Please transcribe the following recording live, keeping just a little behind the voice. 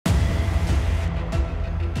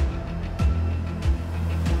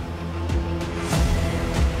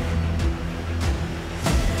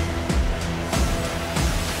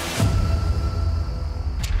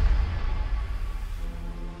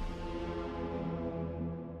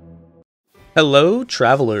Hello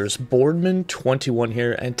travelers, Boardman21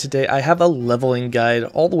 here, and today I have a leveling guide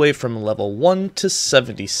all the way from level 1 to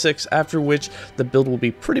 76, after which the build will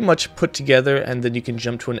be pretty much put together and then you can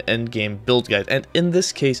jump to an endgame build guide. And in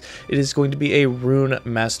this case, it is going to be a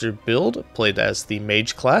Runemaster build, played as the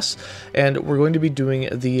Mage class, and we're going to be doing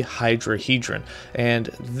the Hydra. And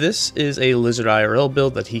this is a Lizard IRL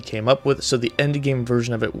build that he came up with, so the endgame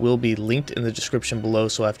version of it will be linked in the description below,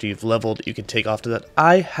 so after you've leveled, you can take off to that.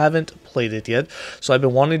 I haven't played it yet, so I've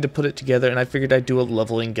been wanting to put it together, and I figured I'd do a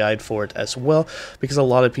leveling guide for it as well, because a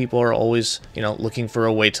lot of people are always, looking for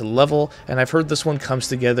a way to level, and I've heard this one comes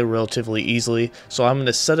together relatively easily, so I'm going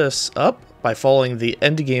to set us up by following the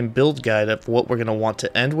end game build guide of what we're going to want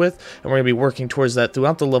to end with, and we're going to be working towards that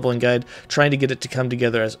throughout the leveling guide, trying to get it to come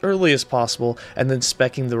together as early as possible, and then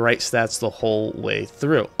speccing the right stats the whole way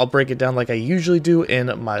through. I'll break it down like I usually do in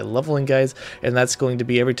my leveling guides, and that's going to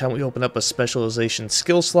be every time we open up a specialization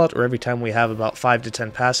skill slot, or every time we have about 5 to 10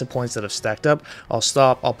 passive points that have stacked up, I'll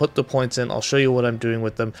stop, I'll put the points in, I'll show you what I'm doing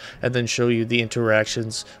with them, and then show you the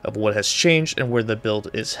interactions of what has changed and where the build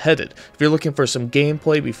is headed. If you're looking for some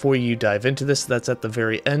gameplay before you dive into this, that's at the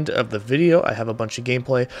very end of the video. I have a bunch of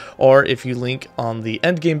gameplay, or if you link on the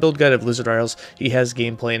end game build guide of Lizard Isles, he has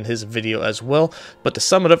gameplay in his video as well. But to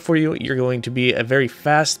sum it up for you, you're going to be a very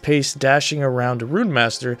fast-paced, dashing around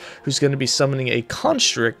Runemaster who's going to be summoning a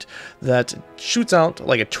construct that shoots out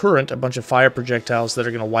like a turret, a bunch of fire projectiles that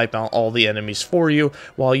are going to wipe out all the enemies for you,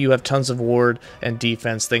 while you have tons of ward and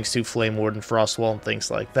defense thanks to Flame Ward and Frostwall and things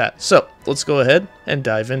like that. So let's go ahead and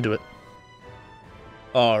dive into it.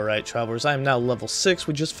 Alright travelers, I am now level 6.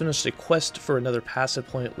 We just finished a quest for another passive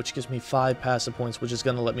point, which gives me 5 passive points, which is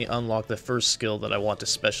going to let me unlock the first skill that I want to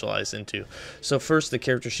specialize into. So first, the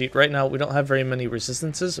character sheet. Right now we don't have very many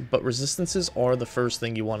resistances, but resistances are the first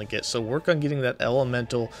thing you want to get. So work on getting that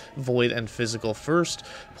elemental, void, and physical first.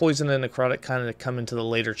 Poison and necrotic kind of come into the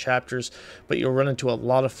later chapters, but you'll run into a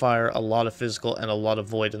lot of fire, a lot of physical, and a lot of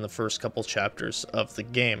void in the first couple chapters of the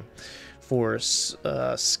game. For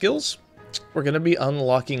skills, we're going to be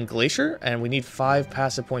unlocking Glacier, and we need 5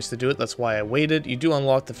 passive points to do it. That's why I waited. You do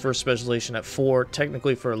unlock the first specialization at 4.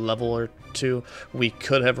 Technically, for a level or 2, we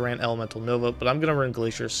could have ran Elemental Nova, but I'm going to run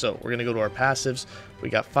Glacier, so we're going to go to our passives. We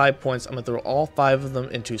got 5 points. I'm going to throw all 5 of them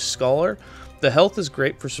into Scholar. The health is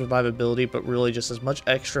great for survivability, but really just as much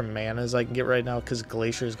extra mana as I can get right now, because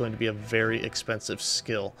Glacier is going to be a very expensive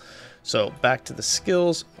skill. So back to the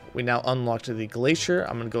skills. We now unlocked the Glacier.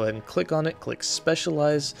 I'm going to go ahead and click on it, click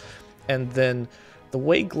Specialize. And then the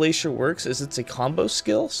way Glacier works is it's a combo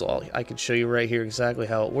skill, so I can show you right here exactly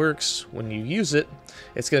how it works. When you use it,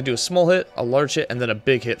 it's going to do a small hit, a large hit, and then a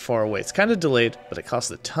big hit far away. It's kind of delayed, but it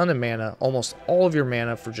costs a ton of mana, almost all of your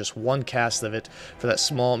mana for just one cast of it for that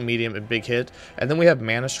small, medium, and big hit. And then we have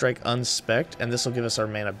Mana Strike unspec'd, and this will give us our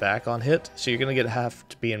mana back on hit, so you're going to have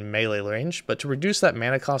to be in melee range. But to reduce that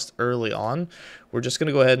mana cost early on, we're just going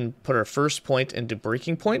to go ahead and put our first point into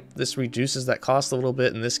Breaking Point. This reduces that cost a little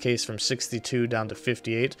bit, in this case from 62 down to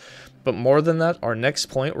 58. But more than that, our next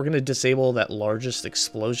point, we're going to disable that largest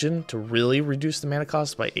explosion to really reduce the mana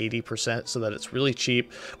cost by 80% so that it's really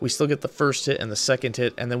cheap. We still get the first hit and the second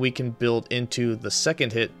hit, and then we can build into the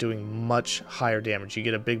second hit doing much higher damage. You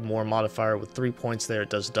get a big more modifier with 3 points there. It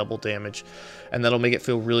does double damage, and that'll make it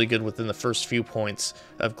feel really good within the first few points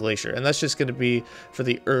of Glacier. And that's just going to be for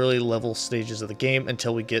the early level stages of the game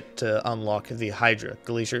until we get to unlock the Hydra.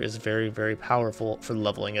 Glacier is very, very powerful for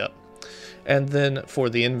leveling up. And then for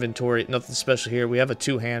the inventory, nothing special here. We have a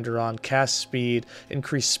two-hander on, cast speed,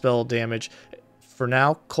 increased spell damage. For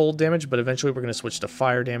now, cold damage, but eventually we're going to switch to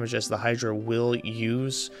fire damage, as the Hydra will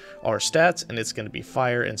use our stats, and it's going to be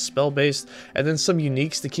fire and spell based. And then some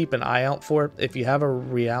uniques to keep an eye out for. If you have a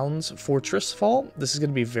Realm's Fortress Fall, this is going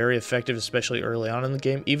to be very effective, especially early on in the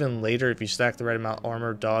game. Even later, if you stack the right amount of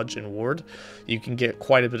armor, dodge, and ward, you can get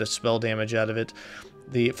quite a bit of spell damage out of it.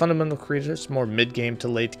 The fundamental creator is more mid-game to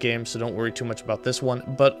late game, so don't worry too much about this one.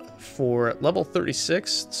 But for level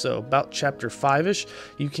 36, so about chapter 5-ish,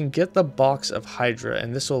 you can get the box of Hydra,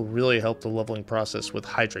 and this will really help the leveling process with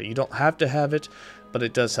Hydra. You don't have to have it, but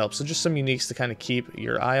it does help. So just some uniques to kind of keep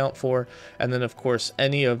your eye out for. And then, of course,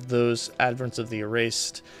 any of those Adverts of the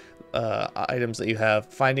Erased items that you have,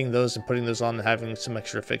 finding those and putting those on and having some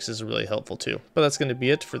extra fixes is really helpful too. But that's going to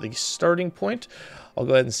be it for the starting point. I'll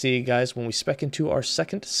go ahead and see you guys when we spec into our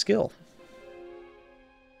second skill.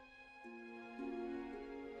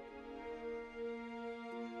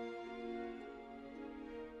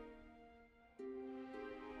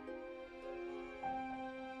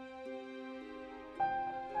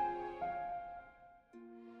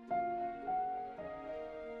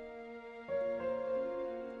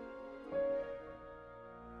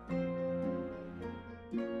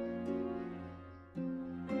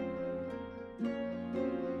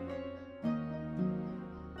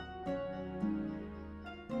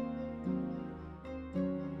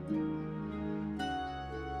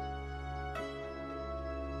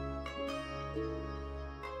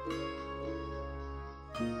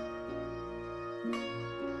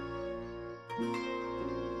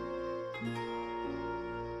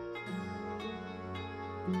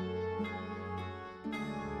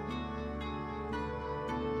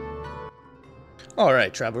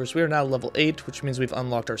 Alright travelers, we are now level 8, which means we've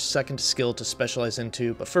unlocked our second skill to specialize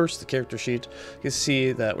into, but first, the character sheet. You can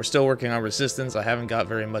see that we're still working on resistance. I haven't got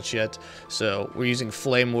very much yet, so we're using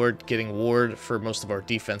Flame Ward, getting Ward for most of our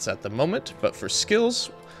defense at the moment, but for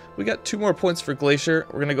skills, we got 2 more points for Glacier.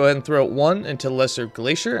 We're going to go ahead and throw out 1 into Lesser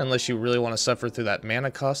Glacier, unless you really want to suffer through that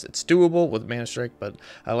mana cost. It's doable with Mana Strike, but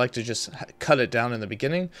I like to just cut it down in the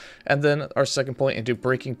beginning. And then our second point into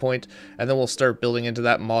Breaking Point, and then we'll start building into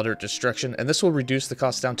that Moderate Destruction. And this will reduce the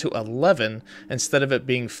cost down to 11, instead of it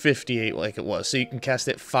being 58 like it was. So you can cast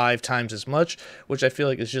it 5 times as much, which I feel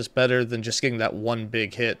like is just better than just getting that one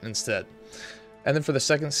big hit instead. And then for the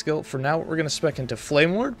second skill, for now, we're going to spec into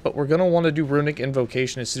Flame Ward, but we're going to want to do Runic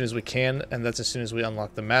Invocation as soon as we can, and that's as soon as we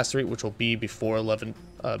unlock the Mastery, which will be before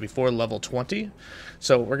level 20.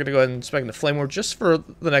 So we're going to go ahead and spec into Flame Ward just for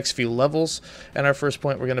the next few levels, and our first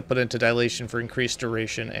point we're going to put into Dilation for increased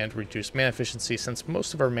duration and reduced mana efficiency, since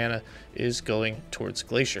most of our mana is going towards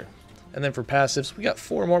Glacier. And then for passives, we got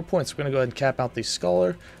 4 more points. We're going to go ahead and cap out the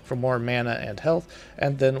Scholar for more mana and health,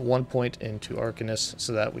 and then 1 point into Arcanist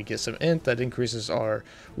so that we get some int that increases our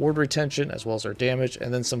ward retention as well as our damage,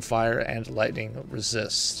 and then some fire and lightning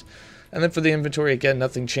resist. And then for the inventory, again,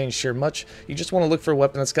 nothing changed here much. You just want to look for a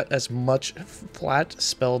weapon that's got as much flat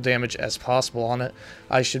spell damage as possible on it.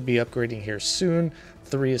 I should be upgrading here soon.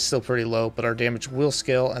 3 is still pretty low, but our damage will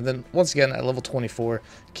scale. And then once again at level 24,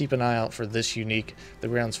 keep an eye out for this unique. The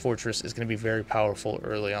Ground's Fortress is going to be very powerful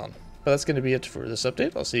early on. But that's going to be it for this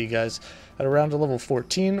update. I'll see you guys at around level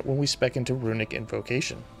 14 when we spec into Runic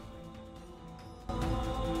Invocation.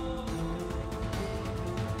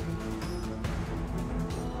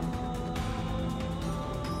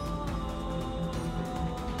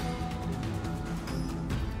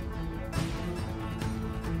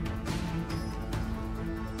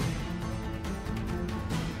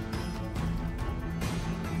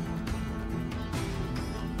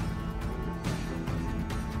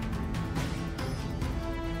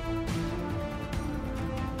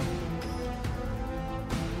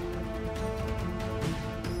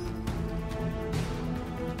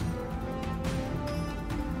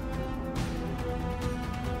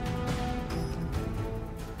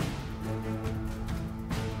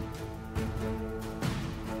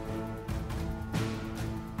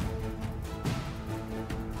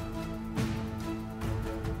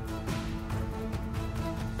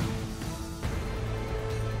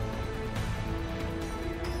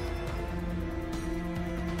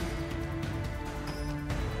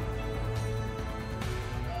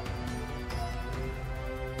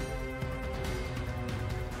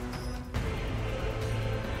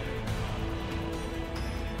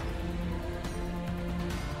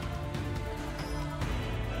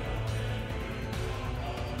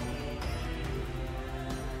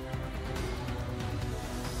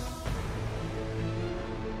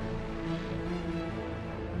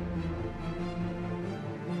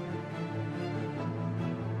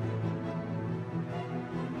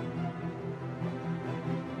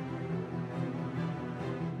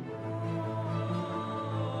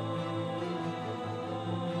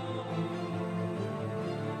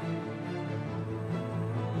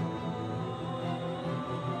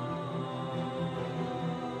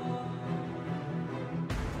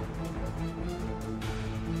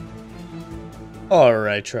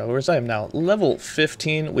 Alright travelers, I am now level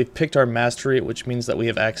 15. We've picked our mastery, which means that we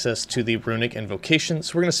have access to the Runic Invocation.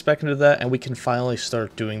 So we're going to spec into that and we can finally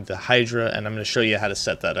start doing the Hydra, and I'm going to show you how to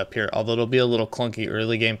set that up here. Although it'll be a little clunky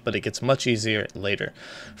early game, but it gets much easier later.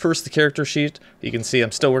 First, the character sheet. You can see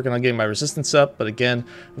I'm still working on getting my resistance up, but again,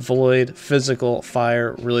 Void, Physical,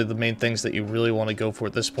 Fire, really the main things that you really want to go for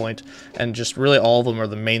at this point. And just really all of them are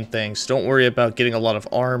the main things. Don't worry about getting a lot of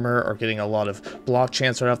armor or getting a lot of block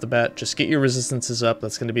chance right off the bat. Just get your resistance up.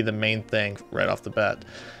 That's going to be the main thing right off the bat.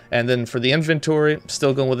 And then for the inventory,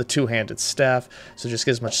 still going with a two-handed staff, so just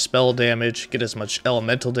get as much spell damage, get as much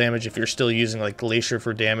elemental damage if you're still using like Glacier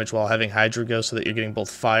for damage while having Hydra go, so that you're getting both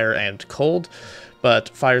fire and cold. But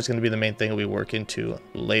fire is going to be the main thing that we work into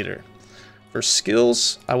later. For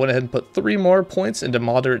skills, I went ahead and put 3 more points into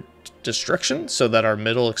Moderate Destruction, so that our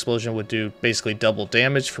middle explosion would do basically double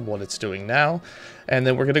damage from what it's doing now. And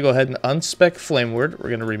then we're going to go ahead and unspec Flame Ward. We're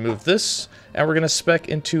going to remove this, and we're going to spec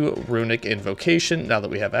into Runic Invocation now that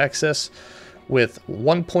we have access. with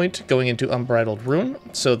 1 point going into Unbridled Rune,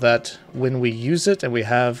 so that when we use it and we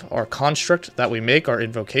have our construct that we make, our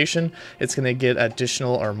invocation, it's going to get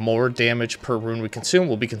additional or more damage per rune we consume.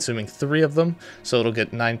 We'll be consuming 3 of them, so it'll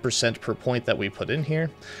get 9% per point that we put in here.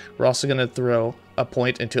 We're also going to throw a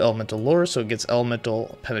point into Elemental Lore, so it gets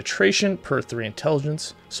Elemental Penetration per 3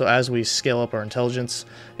 intelligence. So as we scale up our intelligence,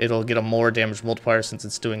 it'll get a more damage multiplier since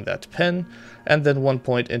it's doing that pen. And then 1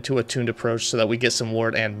 point into Attuned Approach so that we get some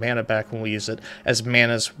ward and mana back when we use it, as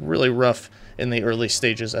mana's really rough in the early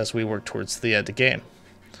stages as we work towards the end of the game.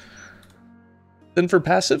 Then for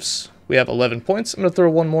passives, we have 11 points. I'm going to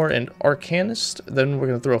throw 1 more in Arcanist, then we're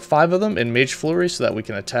going to throw 5 of them in Mage Flurry so that we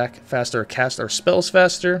can attack faster, cast our spells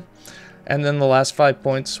faster. And then the last 5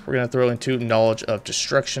 points we're going to throw into Knowledge of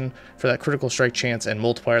Destruction for that critical strike chance and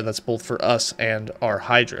multiplier that's both for us and our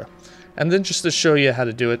Hydra. And then just to show you how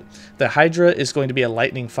to do it, the Hydra is going to be a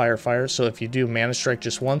lightning fire, so if you do Mana Strike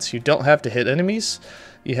just once, you don't have to hit enemies.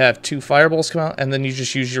 You have 2 fireballs come out, and then you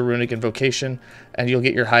just use your runic invocation, and you'll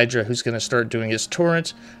get your Hydra, who's going to start doing his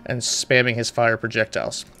torrent and spamming his fire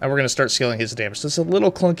projectiles. And we're going to start scaling his damage. So it's a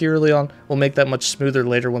little clunky early on. We'll make that much smoother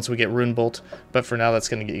later once we get Rune Bolt, but for now that's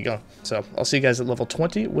going to get you going. So I'll see you guys at level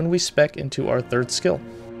 20 when we spec into our 3rd skill.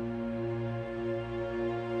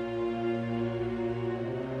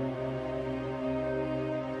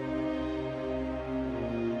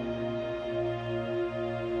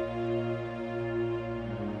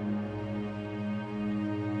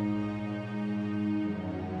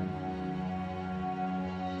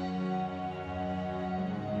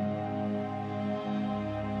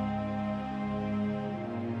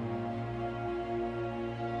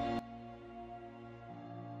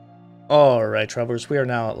 Alright, travelers, we are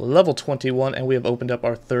now at level 21, and we have opened up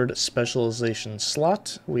our 3rd specialization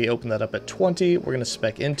slot. We opened that up at 20. We're going to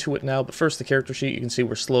spec into it now, but first the character sheet. You can see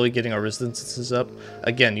we're slowly getting our resistances up.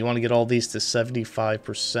 Again, you want to get all these to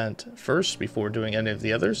 75% first before doing any of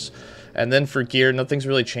the others. And then for gear, nothing's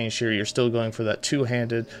really changed here. You're still going for that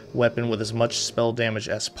 2-handed weapon with as much spell damage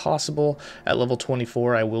as possible. At level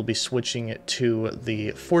 24, I will be switching it to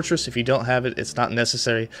the Fortress. If you don't have it, it's not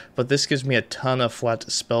necessary, but this gives me a ton of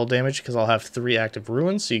flat spell damage because I'll have 3 active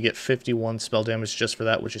ruins, so you get 51 spell damage just for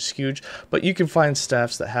that, which is huge. But you can find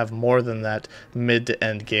staffs that have more than that mid to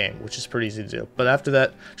end game, which is pretty easy to do. But after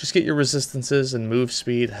that, just get your resistances and move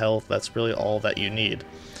speed, health. That's really all that you need.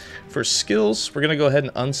 For skills, we're going to go ahead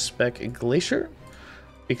and unspec Glacier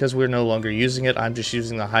because we're no longer using it. I'm just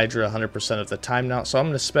using the Hydra 100% of the time now. So I'm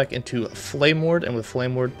going to spec into Flame Ward, and with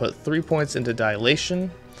Flame Ward, put 3 points into Dilation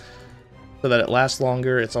so that it lasts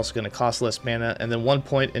longer. It's also going to cost less mana, and then 1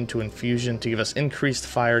 point into Infusion to give us increased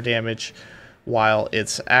fire damage while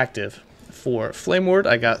it's active. For Flame Ward,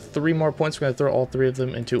 I got 3 more points. We're going to throw all 3 of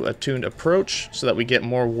them into Attuned Approach so that we get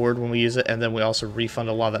more ward when we use it, and then we also refund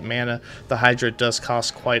a lot of that mana. The Hydra does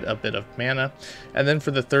cost quite a bit of mana. And then for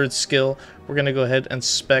the 3rd skill, we're going to go ahead and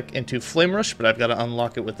spec into Flame Rush, but I've got to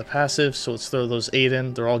unlock it with the passive, so let's throw those 8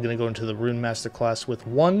 in. They're all going to go into the Runemaster class with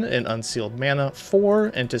 1 in Unsealed Mana, 4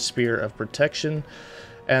 into Spear of Protection,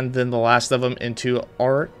 and then the last of them into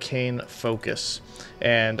Arcane Focus.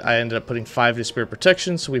 And I ended up putting 5 to Spear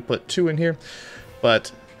Protection, so we put 2 in here.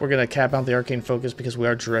 But we're going to cap out the Arcane Focus because we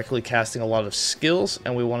are directly casting a lot of skills,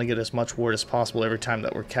 and we want to get as much ward as possible every time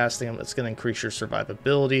that we're casting them. It's going to increase your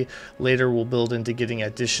survivability. Later we'll build into getting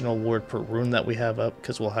additional ward per rune that we have up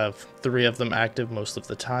because we'll have 3 of them active most of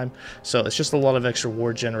the time. So it's just a lot of extra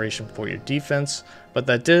ward generation for your defense. But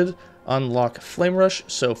that did unlock Flame Rush,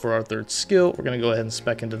 so for our 3rd skill, we're going to go ahead and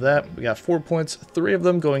spec into that. We got 4 points, 3 of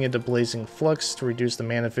them going into Blazing Flux to reduce the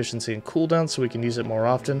mana efficiency and cooldown so we can use it more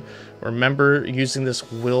often. Remember, using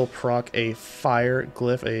this will proc a fire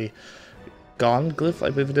glyph, a Gone glyph, I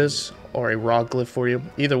believe it is, or a raw glyph for you,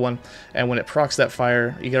 either one. And when it procs that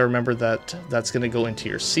fire, you gotta remember that that's going to go into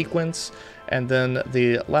your sequence. And then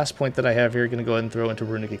the last point that I have here, going to go ahead and throw into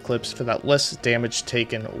Runic Eclipse for that less damage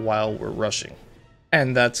taken while we're rushing.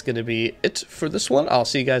 And that's going to be it for this one. I'll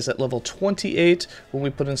see you guys at level 28 when we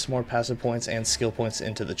put in some more passive points and skill points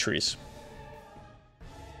into the trees.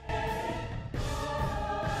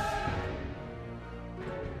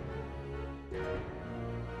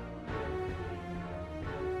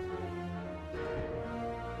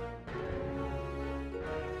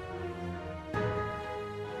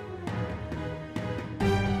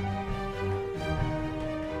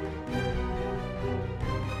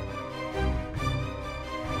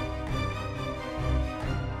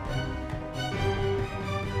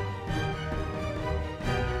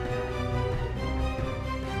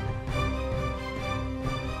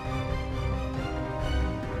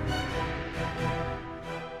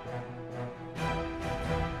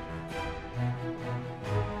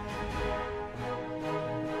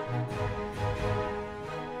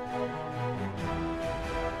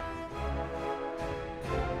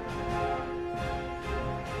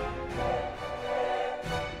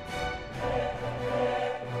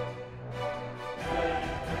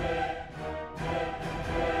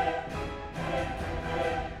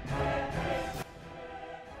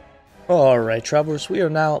 Alright travelers, we are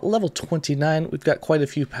now level 29. We've got quite a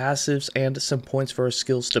few passives and some points for our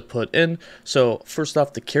skills to put in. So first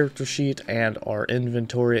off, the character sheet and our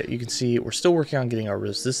inventory. You can see we're still working on getting our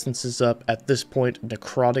resistances up. At this point,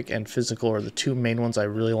 necrotic and physical are the two main ones I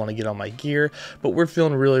really want to get on my gear. But we're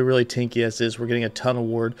feeling really tanky as is. We're getting a ton of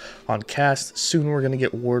ward on cast. Soon we're going to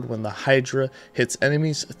get ward when the Hydra hits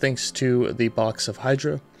enemies thanks to the box of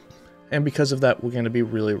Hydra. And because of that, we're going to be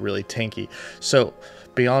really tanky. So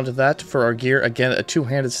beyond that, for our gear, again, a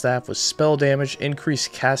two-handed staff with spell damage,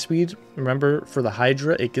 increased cast speed. Remember, for the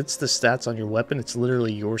Hydra, it gets the stats on your weapon. It's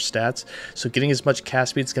literally your stats. So getting as much cast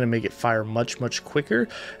speed is going to make it fire much quicker.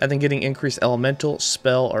 And then getting increased elemental,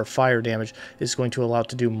 spell, or fire damage is going to allow it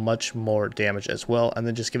to do much more damage as well. And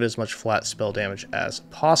then just give it as much flat spell damage as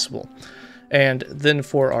possible. And then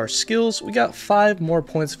for our skills, we got 5 more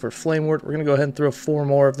points for Flame Ward. We're going to go ahead and throw 4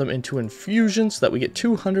 more of them into Infusion so that we get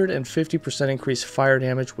 250% increased fire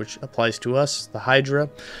damage, which applies to us, the Hydra.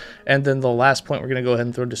 And then the last point we're going to go ahead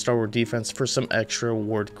and throw to Star Ward Defense for some extra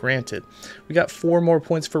ward granted. We got 4 more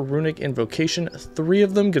points for Runic Invocation, 3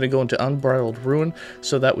 of them going to go into Unbridled Ruin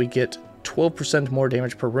so that we get 12% more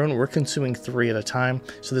damage per rune. We're consuming 3 at a time,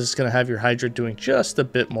 so this is going to have your Hydra doing just a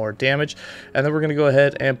bit more damage. And then we're going to go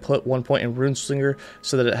ahead and put 1 point in Runeslinger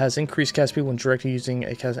so that it has increased cast speed when directly using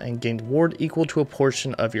a cast and gained ward equal to a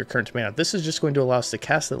portion of your current mana. This is just going to allow us to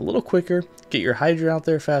cast it a little quicker, get your Hydra out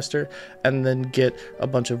there faster, and then get a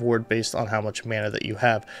bunch of ward based on how much mana that you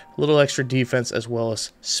have. A little extra defense as well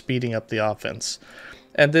as speeding up the offense.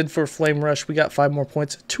 And then for Flame Rush, we got 5 more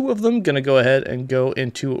points. 2 of them going to go ahead and go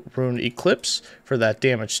into Rune Eclipse for that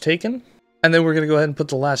damage taken. And then we're going to go ahead and put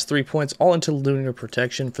the last 3 points all into Lunar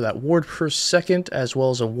Protection for that ward per second, as well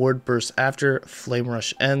as a ward burst after Flame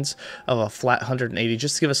Rush ends of a flat 180,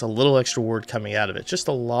 just to give us a little extra ward coming out of it. Just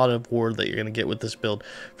a lot of ward that you're going to get with this build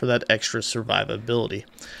for that extra survivability.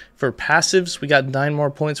 For passives, we got 9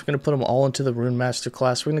 more points. We're going to put them all into the Runemaster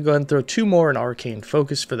class. We're going to go ahead and throw 2 more in Arcane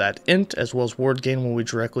Focus for that int, as well as ward gain when we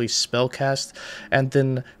directly spellcast. And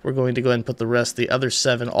then we're going to go ahead and put the rest, the other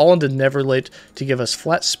 7, all into Neverlate to give us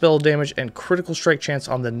flat spell damage and critical strike chance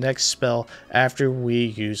on the next spell after we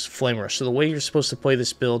use Flame Rush. So the way you're supposed to play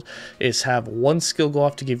this build is have 1 skill go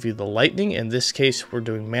off to give you the lightning. In this case, we're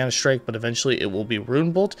doing Mana Strike, but eventually it will be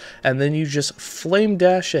Rune Bolt. And then you just flame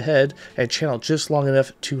dash ahead and channel just long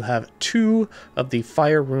enough to have 2 of the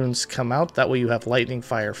fire runes come out. That way you have lightning,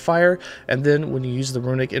 fire, and then when you use the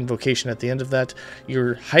runic invocation at the end of that,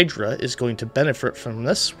 your Hydra is going to benefit from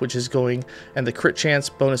this, which is going, and the crit chance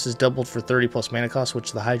bonus is doubled for 30 plus mana cost,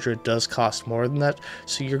 which the Hydra does cost more than that.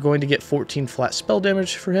 So you're going to get 14 flat spell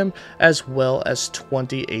damage for him, as well as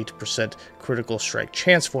 28% critical strike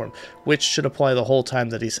chance for him, which should apply the whole time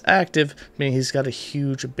that he's active, meaning he's got a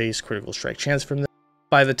huge base critical strike chance from this.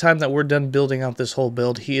 By the time that we're done building out this whole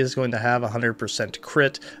build, he is going to have 100%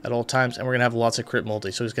 crit at all times, and we're going to have lots of crit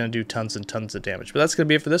multi, so he's going to do tons and tons of damage. But that's going to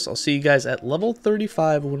be it for this. I'll see you guys at level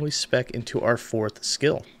 35 when we spec into our 4th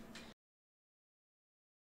skill.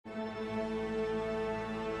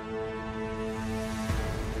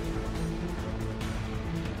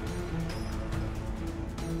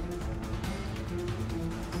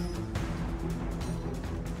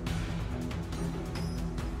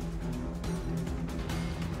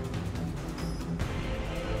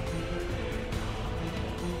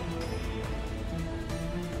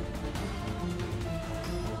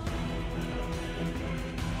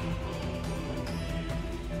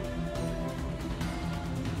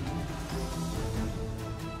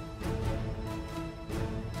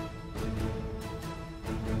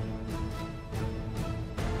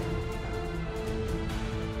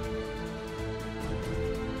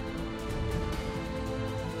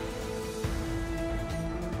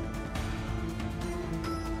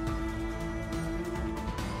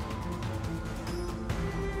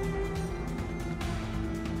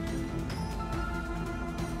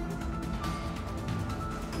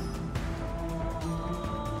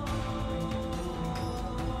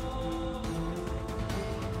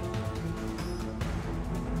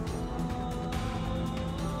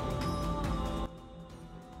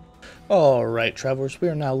 Alright travelers, we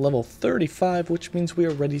are now level 35, which means we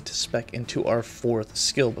are ready to spec into our 4th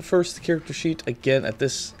skill. But first, the character sheet. Again, at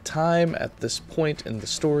this time, at this point in the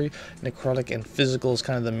story, necrotic and physical is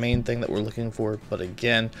kind of the main thing that we're looking for. But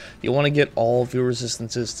again, you want to get all of your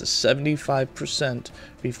resistances to 75%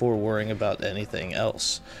 before worrying about anything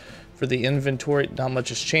else. For the inventory, not much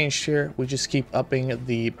has changed here. We just keep upping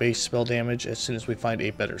the base spell damage as soon as we find a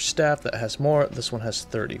better staff that has more. This one has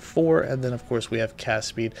 34, and then of course we have cast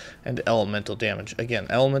speed and elemental damage. Again,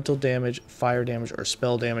 elemental damage, fire damage, or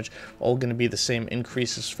spell damage, all going to be the same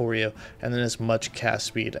increases for you, and then as much cast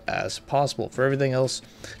speed as possible. For everything else,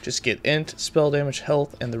 just get int, spell damage,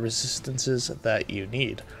 health, and the resistances that you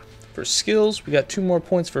need. For skills, we got 2 more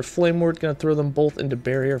points for Flame Ward. Going to throw them both into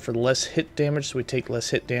barrier for less hit damage, so we take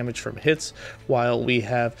less hit damage from hits while we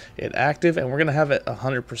have it active, and we're going to have it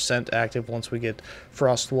 100% active once we get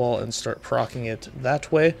Frost Wall and start proccing it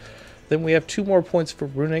that way. Then we have 2 more points for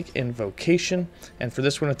Runic Invocation, and for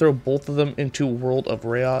this we're going to throw both of them into World of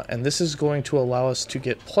Rhea, and this is going to allow us to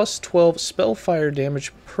get plus 12 spell fire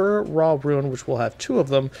damage per raw rune, which we'll have 2 of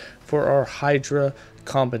them for our Hydra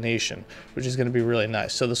combination, which is going to be really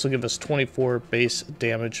nice. So this will give us 24 base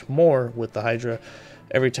damage more with the Hydra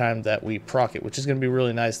every time that we proc it, which is going to be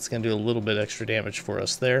really nice. It's going to do a little bit extra damage for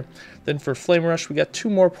us there. Then for Flame Rush, we got 2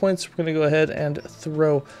 more points. We're going to go ahead and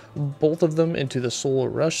throw both of them into the Solar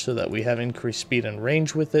Rush so that we have increased speed and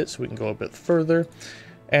range with it, so we can go a bit further.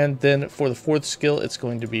 And then for the 4th skill, it's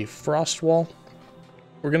going to be Frost Wall.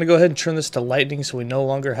 We're going to go ahead and turn this to lightning so we no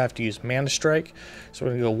longer have to use Mana Strike. So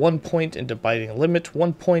we're going to go 1 point into Biting Limit,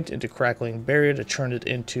 1 point into Crackling Barrier to turn it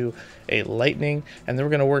into a lightning, and then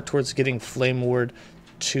we're going to work towards getting Flame Ward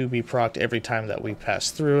to be procced every time that we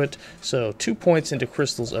pass through it. So 2 points into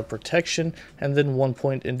Crystals of Protection, and then 1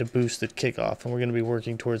 point into Boosted Kickoff, and we're going to be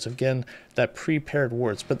working towards, again, that pre-paired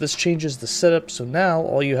wards. But this changes the setup, so now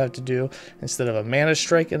all you have to do, instead of a Mana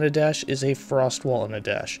Strike and a dash, is a Frost Wall and a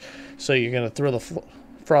dash. So you're going to throw the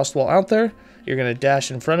Frost Wall out there, you're going to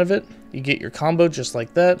dash in front of it, you get your combo just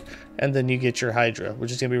like that, and then you get your Hydra,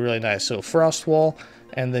 which is going to be really nice. So Frost Wall,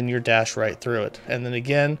 and then your dash right through it. And then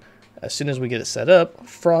again, as soon as we get it set up,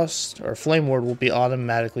 Frost or Flame Ward will be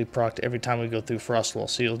automatically procced every time we go through Frost Wall,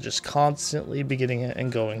 so you'll just constantly be getting it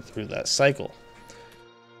and going through that cycle.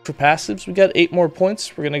 For passives, we got 8 more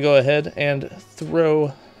points. We're going to go ahead and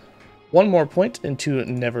throw 1 more point into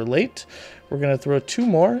Never Late. We're going to throw 2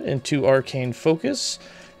 more into Arcane Focus,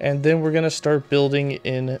 and then we're going to start building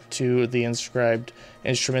into the Inscribed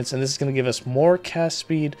Instruments, and this is going to give us more cast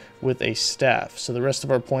speed with a staff. So the rest of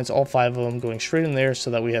our points, all 5 of them, going straight in there so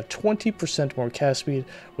that we have 20% more cast speed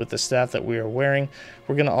with the staff that we are wearing.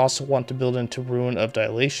 We're going to also want to build into Ruin of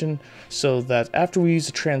Dilation so that after we use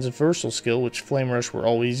a transversal skill, which Flame Rush we're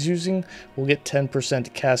always using, we'll get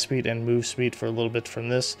 10% cast speed and move speed for a little bit from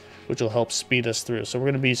this, which will help speed us through. So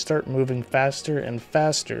we're going to start moving faster and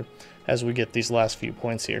faster as we get these last few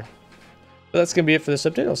points here. But that's going to be it for this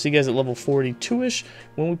update. I'll see you guys at level 42-ish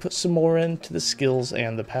when we put some more into the skills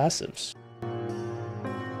and the passives.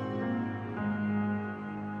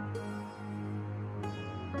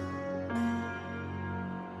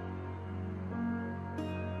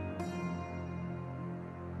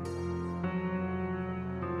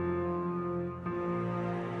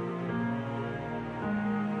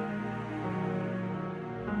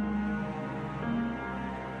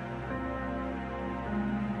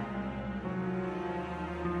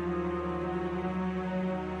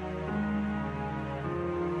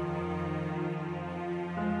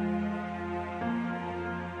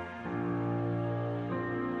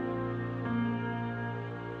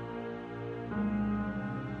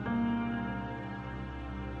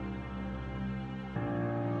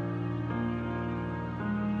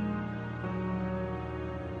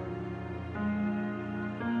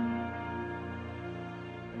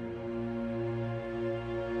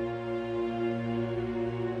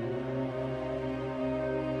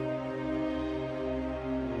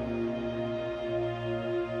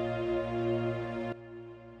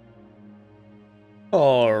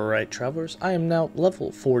 Alright travelers, I am now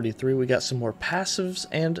level 43. We got some more passives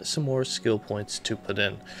and some more skill points to put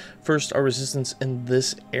in. First, our resistance in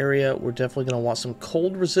this area, we're definitely going to want some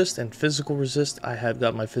cold resist and physical resist. I have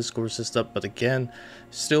got my physical resist up, but again,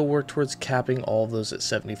 still work towards capping all of those at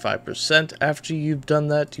 75%. After you've done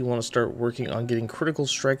that, you want to start working on getting critical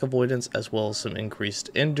strike avoidance as well as some increased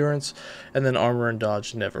endurance, and then armor and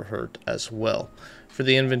dodge never hurt as well. For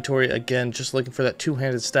the inventory, again, just looking for that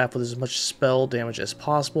two-handed staff with as much spell damage as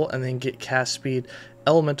possible, and then get cast speed,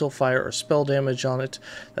 elemental fire, or spell damage on it.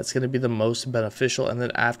 That's going to be the most beneficial, and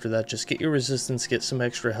then after that, just get your resistance, get some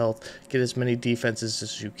extra health, get as many defenses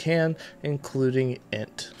as you can, including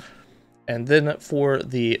int. And then for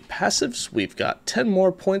the passives, we've got 10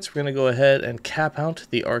 more points. We're going to go ahead and cap out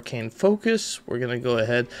the Arcane Focus. We're going to go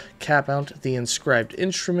ahead, cap out the Inscribed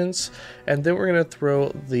Instruments. And then we're going to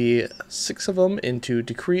throw the 6 of them into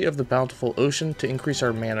Decree of the Bountiful Ocean to increase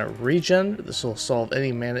our mana regen. This will solve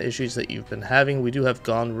any mana issues that you've been having. We do have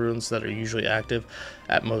Gone runes that are usually active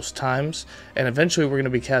at most times. And eventually we're going to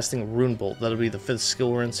be casting Rune Bolt. That'll be the 5th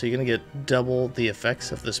skill rune. So you're going to get double the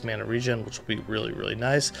effects of this mana regen, which will be really, really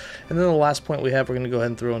nice. And then the last point we have, we're going to go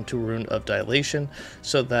ahead and throw into Rune of Dilation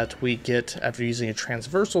so that we get, after using a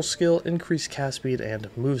transversal skill, increased cast speed and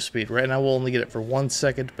move speed. Right now we'll only get it for 1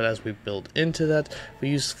 second, but as we build into that, we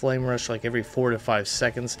use Flame Rush like every 4 to 5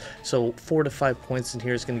 seconds. So 4 to 5 points in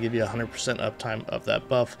here is going to give you 100% uptime of that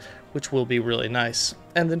buff, which will be really nice.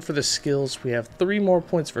 And then for the skills, we have 3 more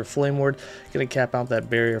points for Flame Ward, going to cap out that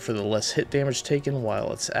barrier for the less hit damage taken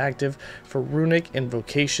while it's active. For Runic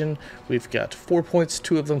Invocation, we've got 4 points,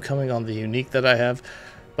 2 of them coming on the unique that I have.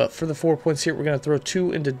 But for the 4 points here, we're going to throw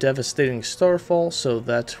 2 into Devastating Starfall so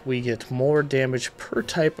that we get more damage per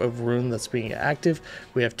type of rune that's being active.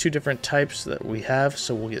 We have 2 different types that we have,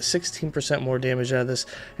 so we'll get 16% more damage out of this.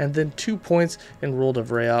 And then 2 points in World of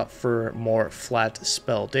Rayot for more flat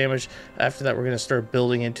spell damage. After that, we're going to start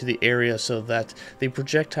building into the area so that the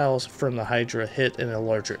projectiles from the Hydra hit in a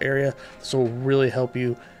larger area. This will really help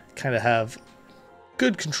you kind of have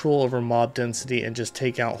good control over mob density and just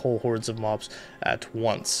take out whole hordes of mobs at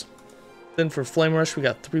once. Then for Flame Rush, we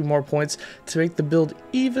got 3 more points. To make the build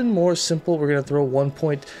even more simple, we're going to throw 1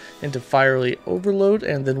 point into Fiery Overload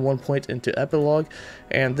and then 1 point into Epilogue.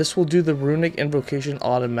 And this will do the Runic Invocation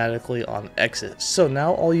automatically on exit. So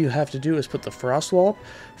now all you have to do is put the Frost Wall up,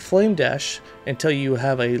 Flame Dash until you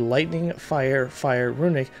have a Lightning, Fire, Fire,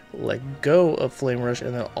 Runic, let go of Flame Rush,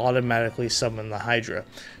 and then automatically summon the Hydra.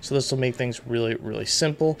 So this will make things really, really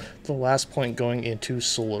simple. The last point going into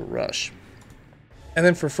Solar Rush. And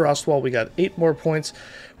then for Frost Wall, we got 8 more points.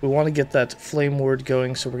 We want to get that Flame Ward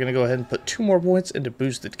going, so we're going to go ahead and put 2 more points into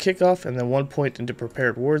Boosted Kickoff, and then 1 point into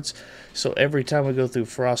Prepared Wards. So every time we go through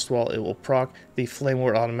Frost Wall, it will proc the Flame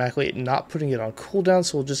Ward automatically, not putting it on cooldown,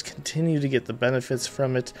 so we'll just continue to get the benefits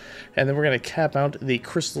from it. And then we're going to cap out the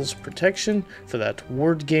Crystal's Protection for that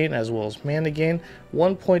ward gain as well as mana gain.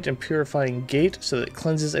 1 point in Purifying Gate so that it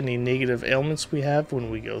cleanses any negative ailments we have when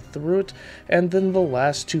we go through it. And then the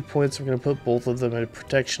last 2 points, we're going to put both of them in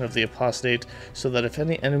Protection of the Apostate so that if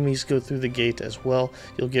any enemies go through the gate as well,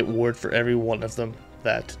 you'll get ward for every one of them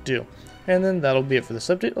that do. And then that'll be it for this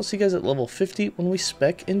update. I'll see you guys at level 50 when we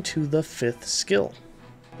spec into the 5th skill.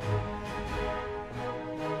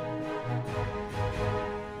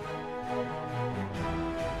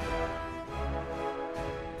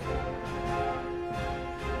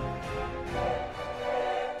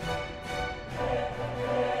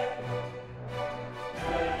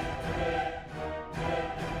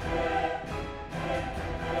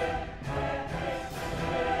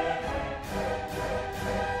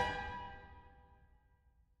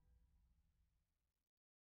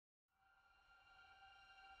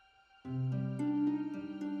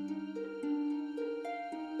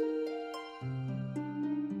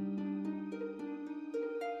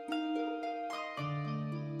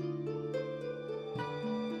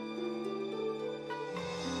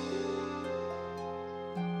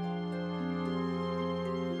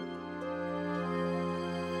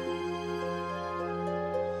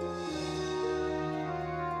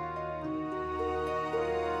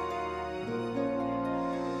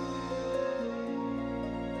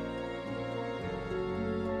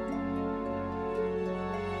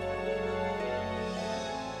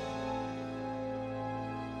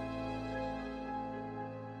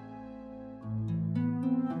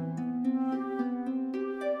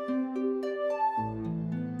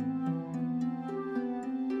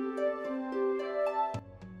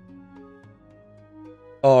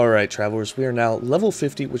 Alright travelers, we are now level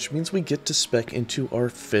 50, which means we get to spec into our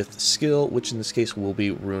 5th skill, which in this case will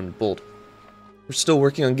be Rune Bolt. We're still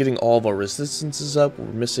working on getting all of our resistances up.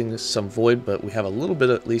 We're missing some void, but we have a little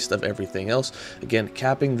bit at least of everything else. Again,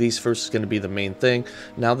 capping these first is going to be the main thing.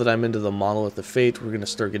 Now that I'm into the Monolith of Fate, we're going to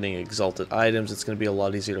start getting exalted items. It's going to be a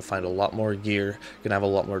lot easier to find a lot more gear. You're going to have a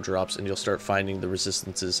lot more drops, and you'll start finding the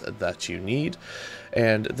resistances that you need.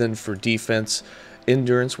 And then for defense,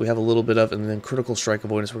 Endurance we have a little bit of, and then Critical Strike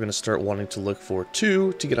Avoidance we're going to start wanting to look for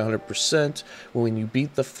 2 to get 100%. When you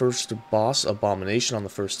beat the first boss, Abomination, on the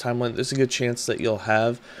first timeline, there's a good chance that you'll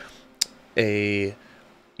have a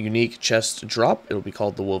unique chest drop. It'll be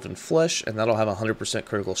called the Woven Flesh, and that'll have 100%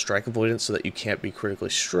 critical strike avoidance so that you can't be critically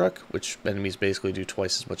struck, which enemies basically do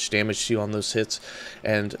twice as much damage to you on those hits,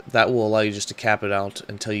 and that will allow you just to cap it out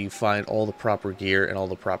until you find all the proper gear and all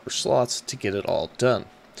the proper slots to get it all done.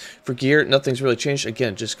 For gear, nothing's really changed.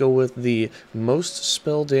 Again, just go with the most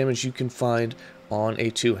spell damage you can find on a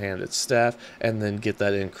two-handed staff, and then get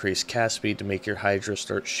that increased cast speed to make your Hydra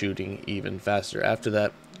start shooting even faster. After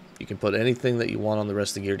that, you can put anything that you want on the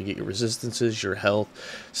rest of the gear to get your resistances, your health,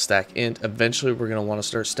 stack int. Eventually, we're going to want to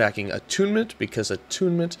start stacking attunement, because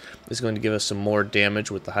attunement is going to give us some more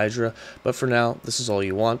damage with the Hydra. But for now, this is all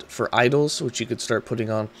you want. For idols, which you could start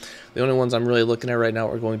putting on, the only ones I'm really looking at right now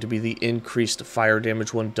are going to be the increased fire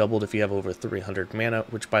damage one, doubled if you have over 300 mana,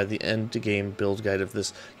 which by the end game build guide of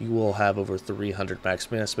this, you will have over 300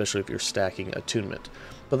 max mana, especially if you're stacking attunement.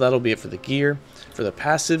 But that'll be it for the gear. For the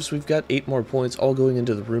passives, we've got 8 more points, all going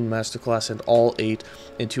into the Runemaster class, and all 8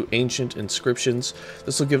 into Ancient Inscriptions.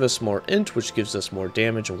 This will give us more int, which gives us more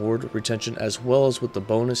damage and ward retention, as well as with the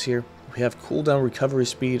bonus here, we have cooldown recovery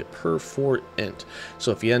speed per 4 int.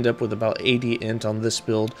 So if you end up with about 80 int on this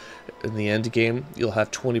build in the end game, you'll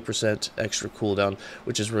have 20% extra cooldown,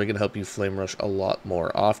 which is really going to help you flame rush a lot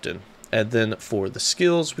more often. And then for the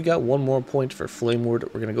skills, we got 1 more point for Flame Ward.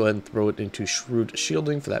 We're going to go ahead and throw it into Shrewd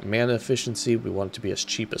Shielding for that mana efficiency. We want it to be as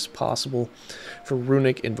cheap as possible. For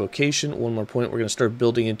Runic Invocation, 1 more point. We're going to start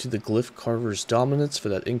building into the Glyph Carver's Dominance for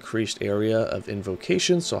that increased area of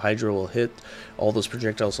invocation. So Hydra will hit, all those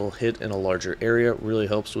projectiles will hit in a larger area. It really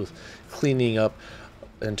helps with cleaning up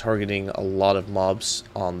and targeting a lot of mobs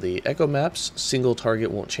on the Echo maps. Single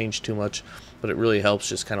target won't change too much, but it really helps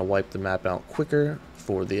just kind of wipe the map out quicker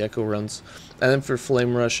for the Echo runs. And then for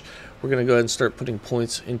Flame Rush, we're going to go ahead and start putting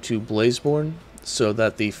points into Blazeborn, so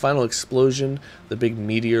that the final explosion, the big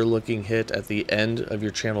meteor looking hit at the end of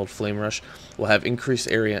your channeled Flame Rush, will have increased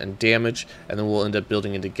area and damage, and then we'll end up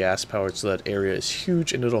building into gas powered, so that area is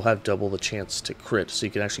huge and it'll have double the chance to crit, so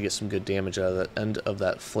you can actually get some good damage out of that end of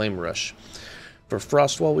that Flame Rush. For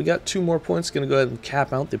Frostwall, we got 2 more points. Going to go ahead and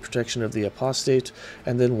cap out the protection of the Apostate,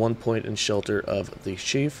 and then 1 point in Shelter of the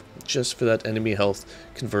Chief, just for that enemy health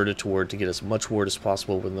converted to ward to get as much ward as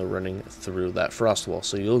possible when they're running through that Frostwall.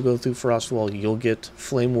 So you'll go through Frostwall, you'll get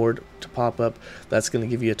Flame Ward to pop up. That's going to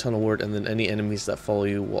give you a ton of ward, and then any enemies that follow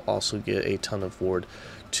you will also get a ton of ward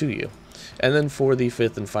to you. And then for the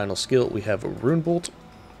 5th and final skill, we have a Rune Bolt.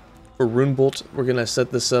 For Rune Bolt, we're going to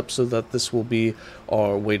set this up so that this will be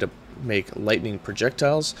our way to make lightning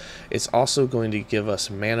projectiles. It's also going to give us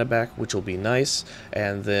mana back, which will be nice,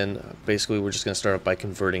 and then basically we're just going to start up by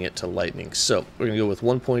converting it to lightning. So we're going to go with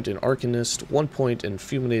 1 point in Arcanist, 1 point in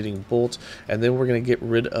Fulminating Bolt, and then we're going to get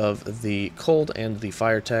rid of the cold and the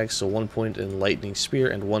fire tags, so 1 point in Lightning Spear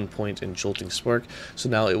and 1 point in Jolting Spark. So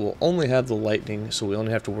now it will only have the lightning, so we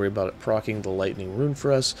only have to worry about it proccing the lightning rune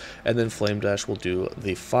for us, and then Flame Dash will do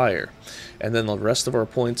the fire. And then the rest of our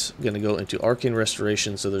points are going to go into Arcane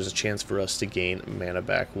Restoration, so there's a chance for us to gain mana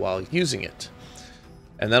back while using it.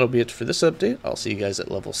 And that'll be it for this update. I'll see you guys at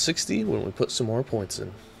level 60 when we put some more points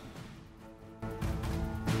in.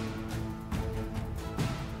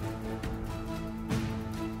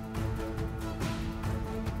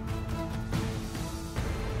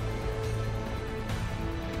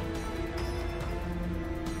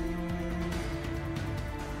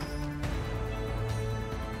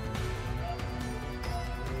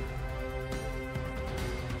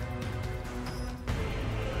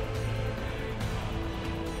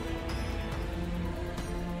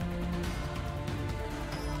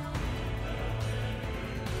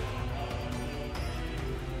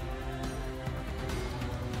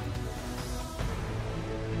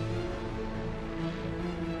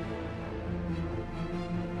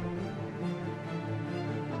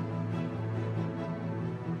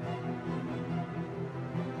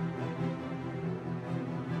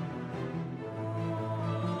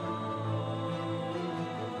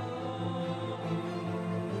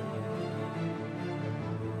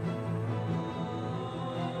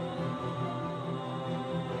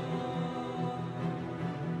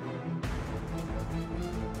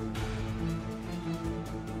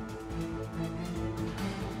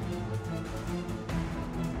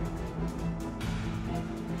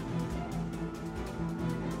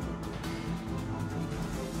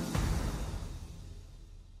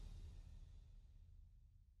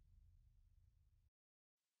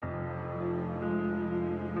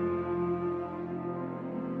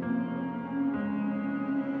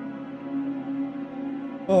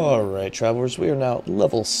 Alright, travelers, we are now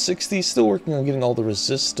level 60, still working on getting all the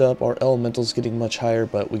resist up. Our elemental's getting much higher,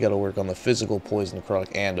 but we gotta work on the physical, poison,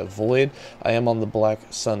 necrotic, and void. I am on the Black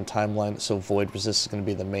Sun timeline, so void resist is going to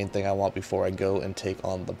be the main thing I want before I go and take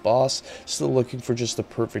on the boss. Still looking for just the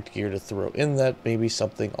perfect gear to throw in that, maybe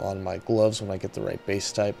something on my gloves when I get the right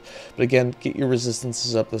base type. But again, get your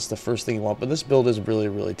resistances up, that's the first thing you want. But this build is really,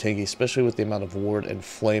 really tanky, especially with the amount of ward and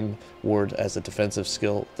flame ward as a defensive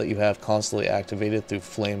skill that you have constantly activated through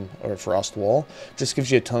flame or frost wall. Just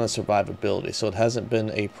gives you a ton of survivability, so it hasn't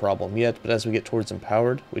been a problem yet, but as we get towards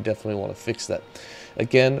empowered, we definitely want to fix that.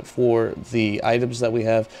 Again, for the items that we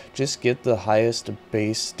have, just get the highest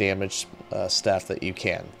base damage staff that you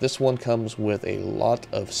can. This one comes with a lot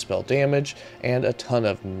of spell damage and a ton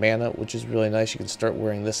of mana, which is really nice. You can start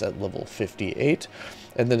wearing this at level 58.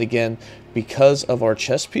 And then again, because of our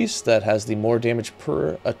chest piece that has the more damage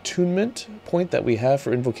per attunement point that we have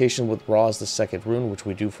for invocation with Ra as the second rune, which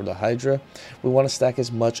we do for the Hydra, we want to stack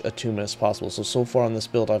as much attunement as possible. So far on this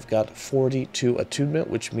build, I've got 42 attunement,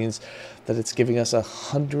 which means that it's giving us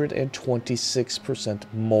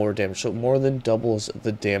 126% more damage. So more than doubles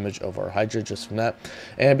the damage of our Hydra just from that.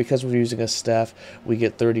 And because we're using a staff, we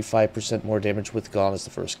get 35% more damage with Gon as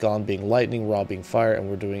the first. Gon being lightning, Ra being fire, and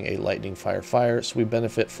we're doing a lightning, fire, fire. So we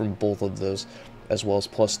benefit from both of those, as well as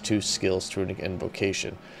 +2 skills to runic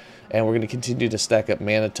invocation. And we're going to continue to stack up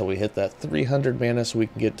mana until we hit that 300 mana so we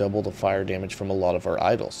can get double the fire damage from a lot of our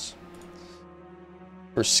idols.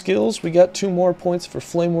 For skills, we got 2 more points for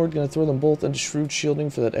Flame Ward, going to throw them both into Shrewd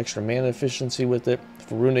Shielding for that extra mana efficiency with it.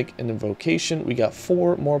 For Runic and Invocation, we got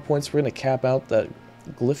 4 more points. We're going to cap out that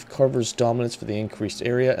Glyph Carver's Dominance for the increased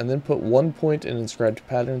area, and then put 1 point in Inscribed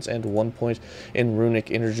Patterns and 1 point in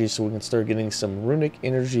Runic Energy so we can start getting some Runic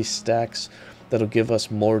Energy stacks that'll give us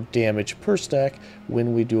more damage per stack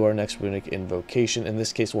when we do our next Runic Invocation. In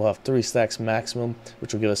this case, we'll have 3 stacks maximum,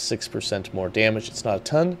 which will give us 6% more damage. It's not a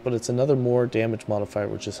ton, but it's another more damage modifier,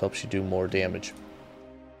 which just helps you do more damage.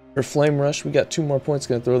 For Flame Rush, we got 2 more points,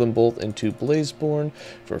 going to throw them both into Blazeborn.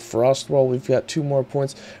 For Frost Wall, we've got 2 more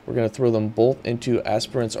points. We're going to throw them both into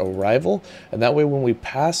Aspirant's Arrival, and that way when we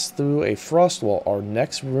pass through a Frost Wall, our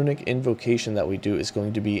next Runic Invocation that we do is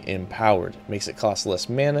going to be Empowered. It makes it cost less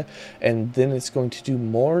mana, and then it's going to do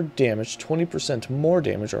more damage, 20% more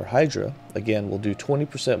damage. Our Hydra, again, will do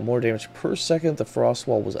 20% more damage per second the Frost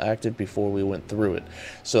Wall was active before we went through it.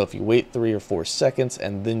 So if you wait 3 or 4 seconds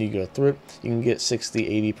and then you go through it, you can get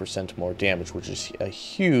 60-80% more damage, which is a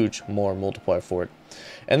huge more multiplier for it.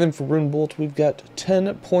 And then for Rune Bolt, we've got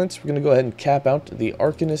 10 points. We're going to go ahead and cap out the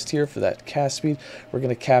Arcanist here for that cast speed. We're going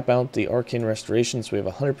to cap out the Arcane Restoration, so we have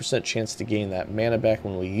a 100% chance to gain that mana back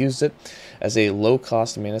when we use it. As a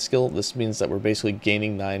low-cost mana skill, this means that we're basically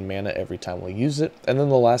gaining 9 mana every time we use it. And then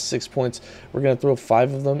the last 6 points, we're going to throw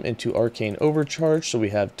 5 of them into Arcane Overcharge, so we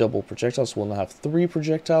have double projectiles, so we'll now have 3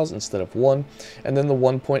 projectiles instead of 1. And then the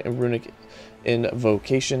 1 point in Runic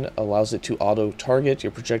Invocation allows it to auto-target.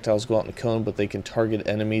 Your projectiles go out in a cone, but they can target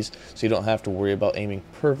enemies, so you don't have to worry about aiming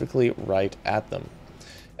perfectly right at them.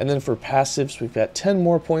 And then for passives, we've got 10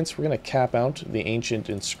 more points. We're going to cap out the Ancient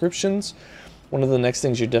Inscriptions. One of the next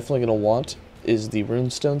things you're definitely going to want is the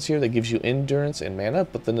Runestones here that gives you endurance and mana,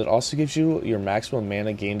 but then it also gives you your maximum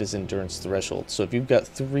mana gained as endurance threshold. So if you've got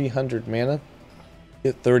 300 mana,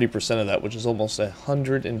 get 30% of that, which is almost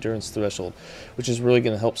 100 endurance threshold, which is really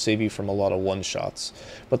going to help save you from a lot of one-shots.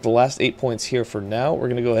 But the last 8 points here for now, we're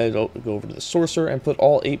going to go ahead and go over to the Sorcerer and put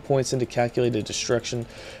all 8 points into Calculated Destruction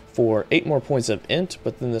for 8 more points of int,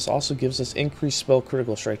 but then this also gives us increased spell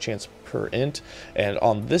critical strike chance per int. And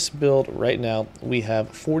on this build right now, we have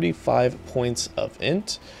 45 points of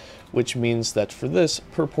int, which means that for this,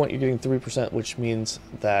 per point you're getting 3%, which means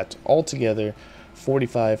that altogether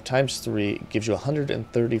 45 times 3 gives you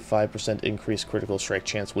 135% increased critical strike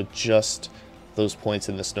chance with just those points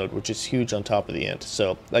in this node, which is huge on top of the int.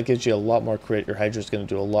 So that gives you a lot more crit. Your Hydra's going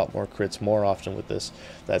to do a lot more crits more often with this.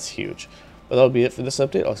 That's huge. But that'll be it for this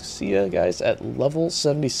update. I'll see you guys at level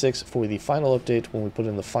 76 for the final update when we put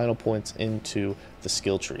in the final points into the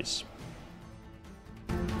skill trees.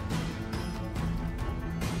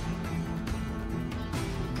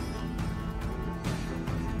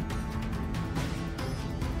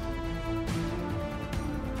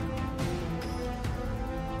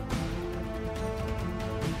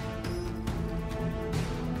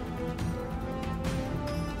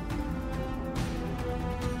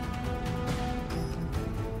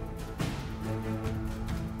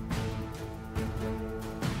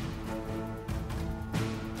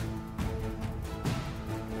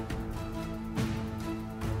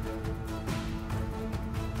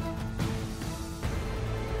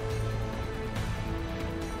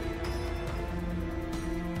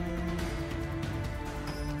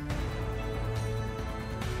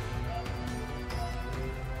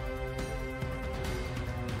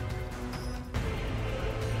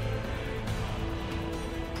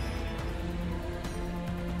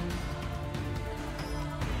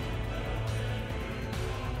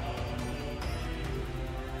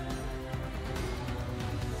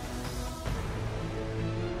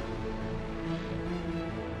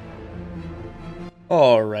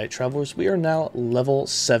 Alright, travelers, we are now level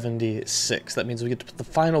 76. That means we get to put the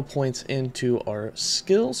final points into our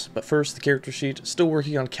skills. But first, the character sheet. Still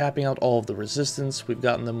working on capping out all of the resistance. We've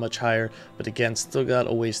gotten them much higher, but again, still got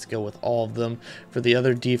a ways to go with all of them. For the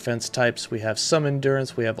other defense types, we have some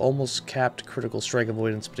endurance. We have almost capped critical strike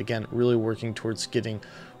avoidance, but again, really working towards getting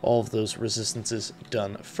all of those resistances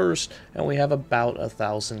done first, and we have about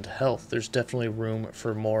 1,000 health. There's definitely room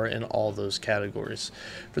for more in all those categories.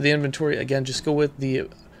 For the inventory, again, just go with the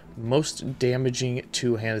most damaging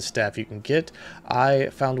two-handed staff you can get. I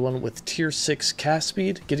found one with tier 6 cast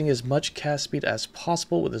speed. Getting as much cast speed as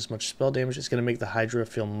possible with as much spell damage is going to make the Hydra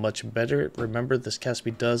feel much better. Remember, this cast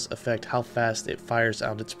speed does affect how fast it fires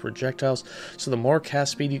out its projectiles, so the more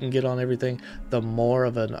cast speed you can get on everything, the more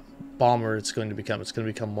of a bomber it's going to become. It's going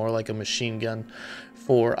to become more like a machine gun.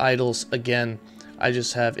 For idols, again, I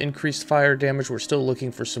just have increased fire damage. We're still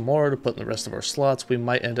looking for some more to put in the rest of our slots. We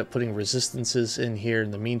might end up putting resistances in here in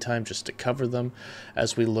the meantime just to cover them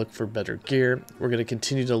as we look for better gear. We're going to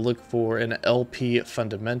continue to look for an LP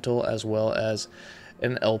fundamental as well as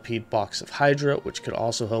an LP box of Hydra, which could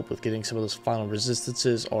also help with getting some of those final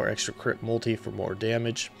resistances or extra crit multi for more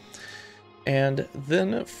damage. And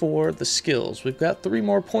then for the skills, we've got 3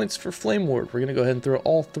 more points for Flame Ward. We're going to go ahead and throw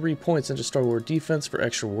all 3 points into Star Ward Defense for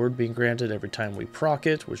extra ward being granted every time we proc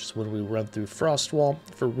it, which is when we run through Frost Wall.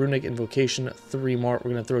 For Runic Invocation, 3 more.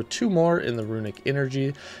 We're going to throw 2 more in the Runic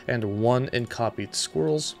Energy and 1 in Copied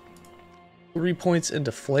Squirrels. 3 points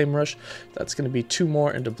into Flame Rush. That's going to be 2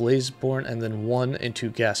 more into Blazeborn and then 1 into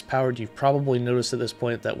Gas Powered. You've probably noticed at this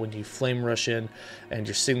point that when you Flame Rush in and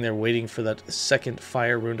you're sitting there waiting for that second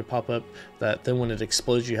fire rune to pop up, that then when it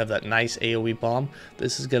explodes you have that nice AoE bomb.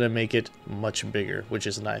 This is going to make it much bigger, which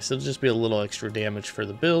is nice. It'll just be a little extra damage for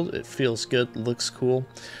the build. It feels good, looks cool.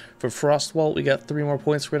 For Frostwall, we got 3 more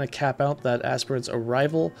points. We're going to cap out that Aspirant's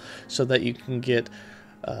Arrival so that you can get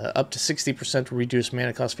up to 60% reduced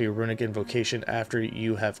mana cost for your Runic Invocation after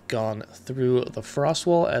you have gone through the Frost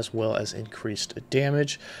Wall, as well as increased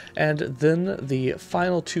damage. And then the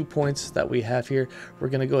final 2 points that we have here, we're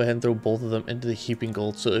going to go ahead and throw both of them into the Heaping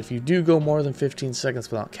Gold. So if you do go more than 15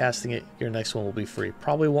 seconds without casting it, your next one will be free.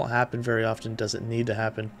 Probably won't happen very often, doesn't need to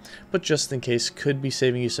happen, but just in case, could be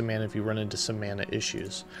saving you some mana if you run into some mana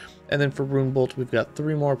issues. And then for Rune Bolt, we've got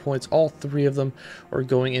 3 more points. All 3 of them are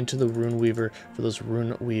going into the Rune Weaver for those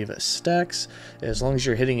Rune Weave stacks. As long as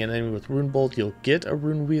you're hitting an enemy with Rune Bolt, you'll get a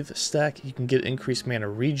Rune Weave stack. You can get increased mana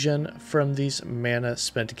regen from these mana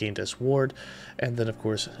spent gained as ward. And then, of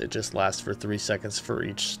course, it just lasts for 3 seconds for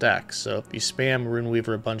each stack. So if you spam Rune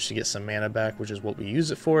Weaver a bunch to get some mana back, which is what we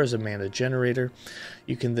use it for as a mana generator,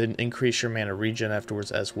 you can then increase your mana regen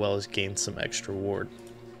afterwards as well as gain some extra ward.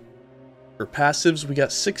 For passives, we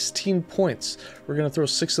got 16 points. We're going to throw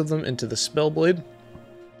 6 of them into the Spellblade.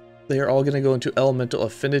 They are all going to go into Elemental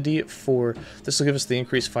Affinity for, this will give us the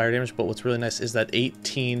increased fire damage, but what's really nice is that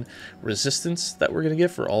 18 resistance that we're going to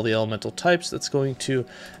get for all the elemental types. That's going to,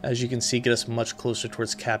 as you can see, get us much closer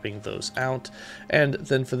towards capping those out. And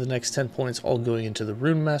then for the next 10 points, all going into the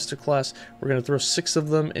Runemaster class, we're going to throw 6 of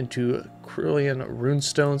them into Kryllian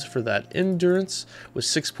Runestones for that Endurance. With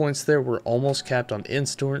 6 points there, we're almost capped on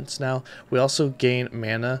Endurance now. We also gain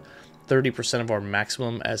mana, 30% of our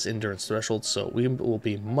maximum as endurance threshold, so we will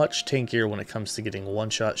be much tankier when it comes to getting one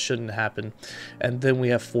shot. Shouldn't happen. And then we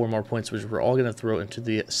have 4 more points, which we're all going to throw into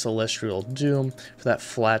the Celestial Doom for that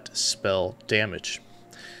flat spell damage.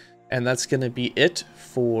 And that's going to be it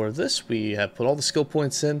for this. We have put all the skill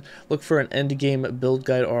points in. Look for an endgame build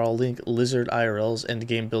guide, or I'll link Lizard IRL's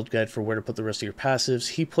endgame build guide for where to put the rest of your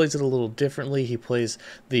passives. He plays it a little differently. He plays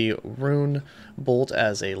the Rune Bolt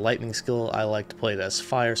as a lightning skill. I like to play it as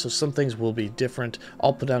fire, so some things will be different.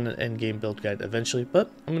 I'll put down an endgame build guide eventually, but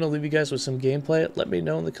I'm going to leave you guys with some gameplay. Let me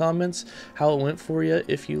know in the comments how it went for you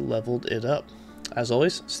if you leveled it up. As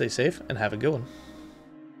always, stay safe and have a good one.